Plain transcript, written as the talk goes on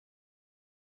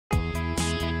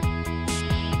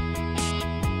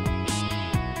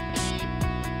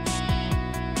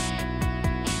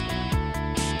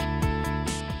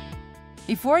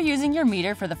Before using your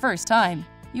meter for the first time,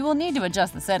 you will need to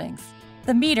adjust the settings.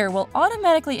 The meter will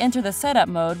automatically enter the setup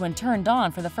mode when turned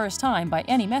on for the first time by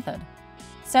any method.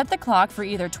 Set the clock for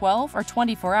either 12 or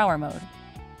 24-hour mode.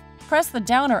 Press the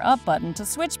down or up button to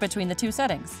switch between the two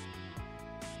settings.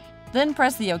 Then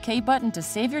press the OK button to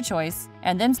save your choice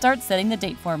and then start setting the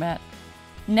date format.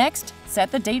 Next,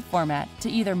 set the date format to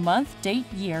either month,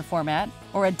 date, year format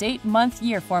or a date, month,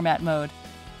 year format mode.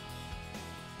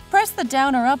 Press the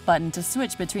down or up button to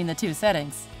switch between the two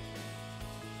settings.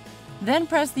 Then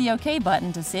press the OK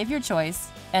button to save your choice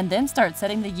and then start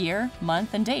setting the year,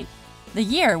 month, and date. The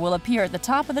year will appear at the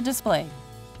top of the display.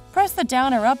 Press the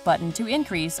down or up button to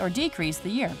increase or decrease the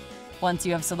year. Once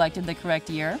you have selected the correct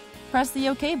year, press the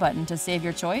OK button to save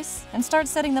your choice and start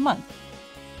setting the month.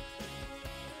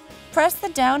 Press the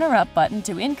down or up button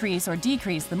to increase or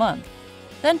decrease the month.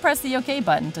 Then press the OK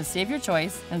button to save your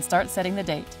choice and start setting the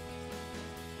date.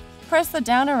 Press the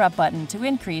down or up button to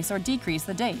increase or decrease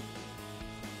the date.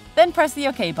 Then press the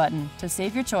OK button to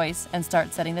save your choice and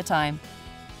start setting the time.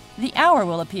 The hour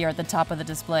will appear at the top of the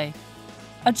display.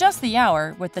 Adjust the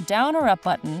hour with the down or up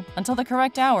button until the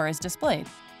correct hour is displayed.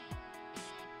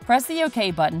 Press the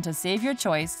OK button to save your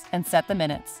choice and set the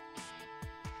minutes.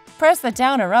 Press the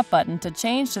down or up button to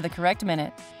change to the correct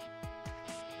minute.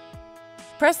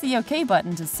 Press the OK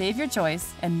button to save your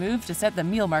choice and move to set the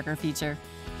meal marker feature.